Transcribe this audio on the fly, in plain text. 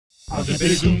Hi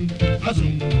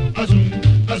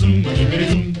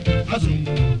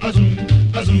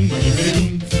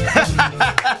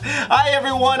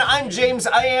everyone, I'm James.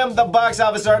 I am the box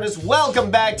office artist. Welcome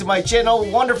back to my channel.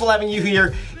 Wonderful having you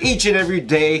here each and every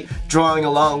day drawing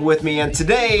along with me. And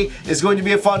today is going to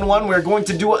be a fun one. We're going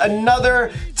to do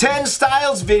another 10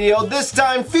 styles video, this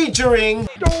time featuring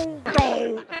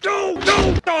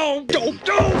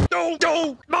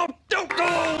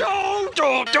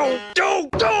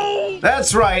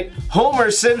that's right, Homer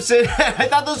Simpson. I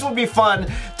thought this would be fun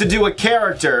to do a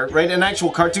character, right? An actual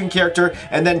cartoon character,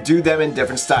 and then do them in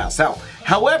different styles. Now,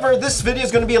 however, this video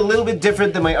is going to be a little bit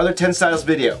different than my other 10 styles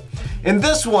video. In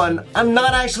this one, I'm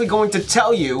not actually going to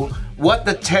tell you what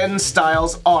the 10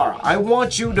 styles are. I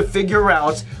want you to figure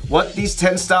out what these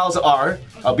 10 styles are.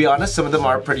 I'll be honest, some of them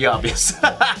are pretty obvious.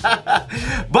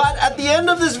 But at the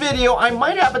end of this video, I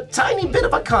might have a tiny bit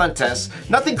of a contest.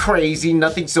 Nothing crazy,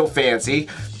 nothing so fancy.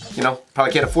 You know,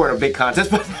 probably can't afford a big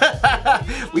contest, but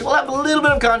we will have a little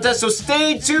bit of contest, so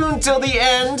stay tuned till the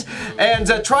end and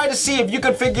try to see if you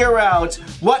can figure out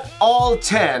what all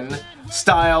 10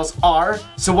 styles are.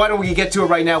 So why don't we get to it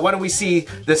right now? Why don't we see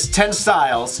this 10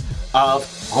 styles of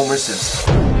Homer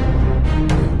Simpson?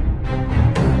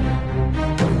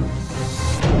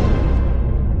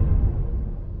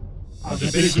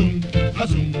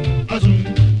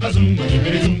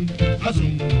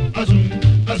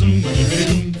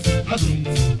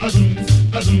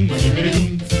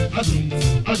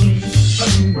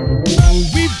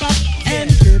 We bop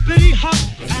and hippity hop,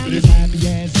 I'm as happy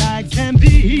as I can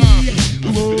be.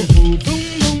 Whoa, boom,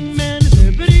 boom, and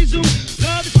hippity zoom.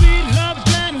 Love is sweet, love is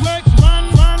grand, works one.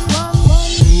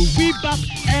 We bop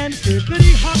and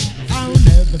hippity hop, I'll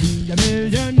never be a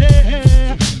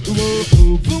millionaire. Whoa,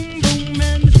 boom, boom,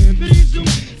 and hippity zoom.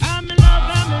 I'm in love,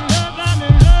 I'm in love, I'm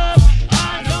in love.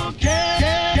 I don't care.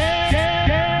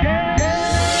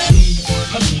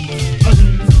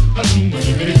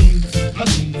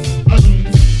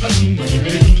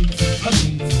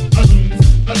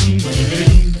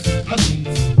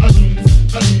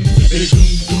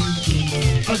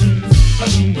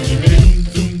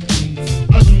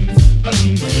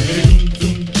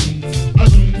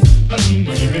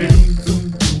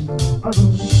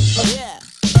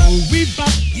 We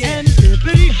bop and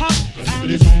hippity hop, I'm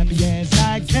as happy as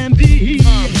I can be.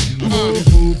 Whoa,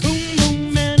 boom,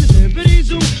 boom, and hippity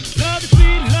zoom. Love is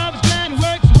sweet, love is grand,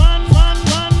 works one.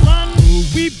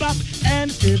 We bop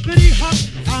and hippity hop,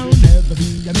 I'll never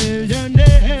be a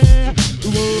millionaire.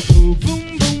 Whoa, boom,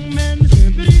 boom, and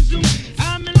hippity zoom.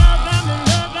 I'm in love, I'm in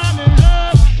love, I'm in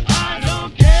love. I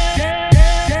don't care.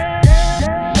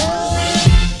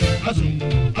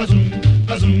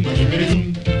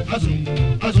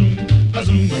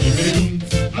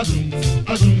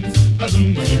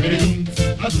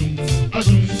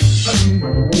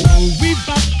 We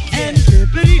bop and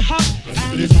hippity hop,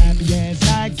 I'm as happy as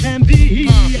I can be.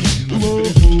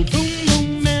 Whoa, boom,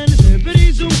 boom, and hippity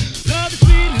zoom. Love is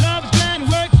sweet, love is grand,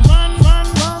 works one.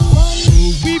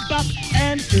 We bop and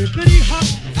hippity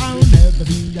hop, I'll never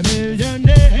be a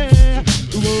millionaire.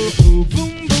 Whoa, boom,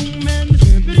 boom,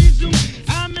 and hippity zoom.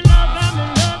 I'm in love,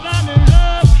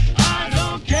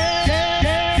 I'm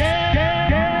in love, I'm in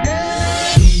love. I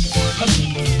don't care.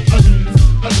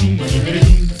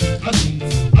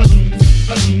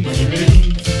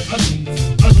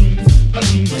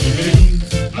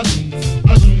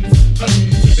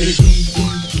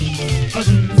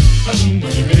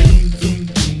 We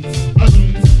bop and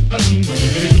hippity hop,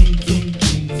 I'm as happy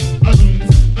as I can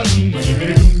be.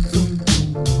 Whoa, boom,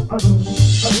 boom,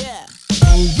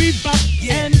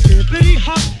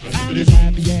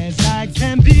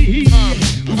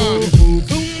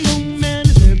 and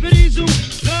hippity zoom.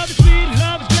 Love is sweet,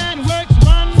 love is grand, works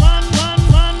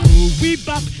one. We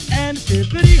bop and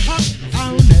hippity hop,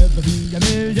 I'll never be a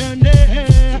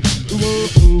millionaire. Whoa,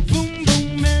 boom,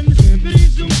 boom, and hippity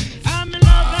zoom. I'm in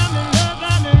love, I'm in love,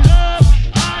 I'm in love.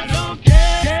 I don't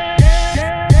care.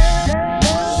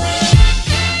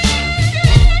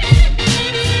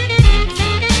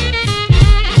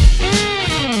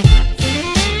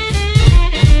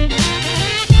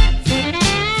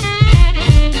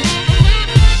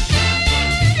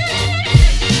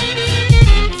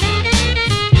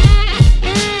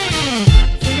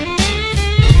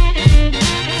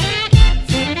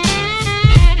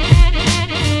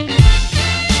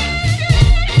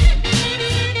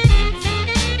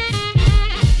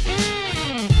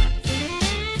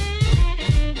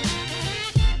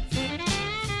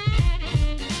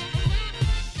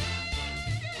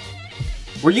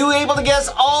 Were you able to guess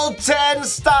all 10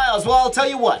 styles? Well, I'll tell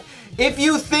you what. if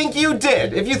you think you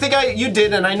did, you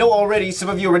did, and I know already, some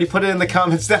of you already put it in the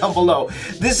comments down below,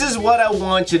 this is what I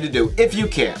want you to do, if you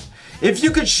can. If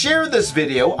you could share this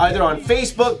video either on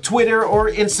Facebook, Twitter, or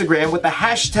Instagram with the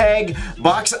hashtag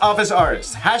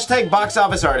boxofficeartist. Hashtag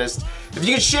boxofficeartist. If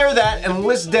you could share that and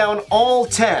list down all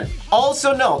 10.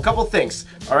 Also know a couple things,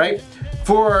 alright?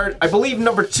 For, I believe,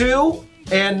 number 2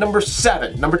 and number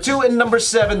 7. Number 2 and number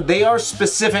 7, they are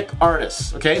specific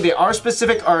artists, okay? They are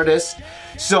specific artists,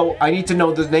 so I need to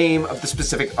know the name of the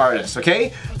specific artist,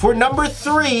 okay? For number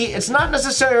 3, it's not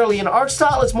necessarily an art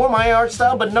style, it's more my art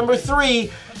style, but number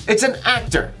 3, it's an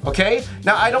actor, okay?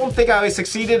 Now, I don't think I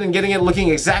succeeded in getting it looking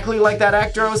exactly like that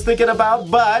actor I was thinking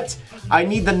about, but I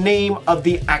need the name of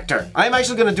the actor. I'm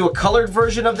actually gonna do a colored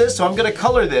version of this, so I'm gonna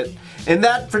color it. In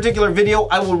that particular video,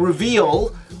 I will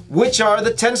reveal which are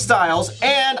the 10 styles,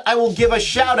 and I will give a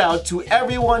shout out to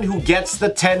everyone who gets the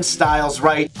 10 styles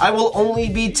right. I will only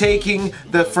be taking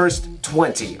the first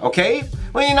 20, okay?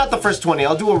 Well, not the first 20,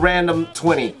 I'll do a random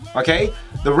 20, okay?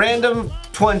 The random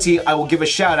 20, I will give a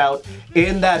shout out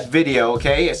in that video,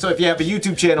 okay? So if you have a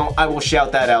YouTube channel, I will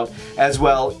shout that out as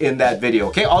well in that video,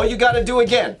 okay? All you gotta do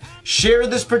again, share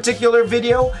this particular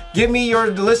video, give me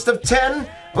your list of 10,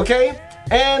 okay?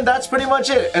 And that's pretty much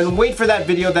it. And wait for that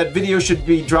video. That video should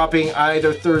be dropping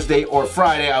either Thursday or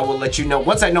Friday. I will let you know.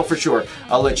 Once I know for sure,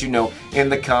 I'll let you know in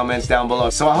the comments down below.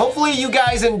 So hopefully you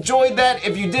guys enjoyed that.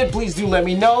 If you did, please do let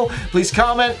me know. Please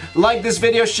comment, like this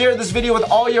video, share this video with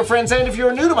all your friends. And if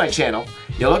you're new to my channel,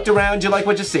 you looked around, you like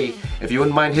what you see, if you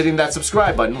wouldn't mind hitting that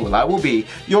subscribe button, well, I will be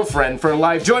your friend for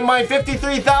life. Join my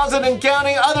 53,000 and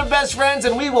counting other best friends,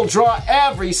 and we will draw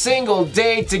every single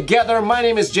day together. My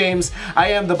name is James. I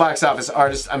am the box office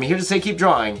artist. I'm here to say keep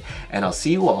drawing, and I'll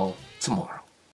see you all tomorrow.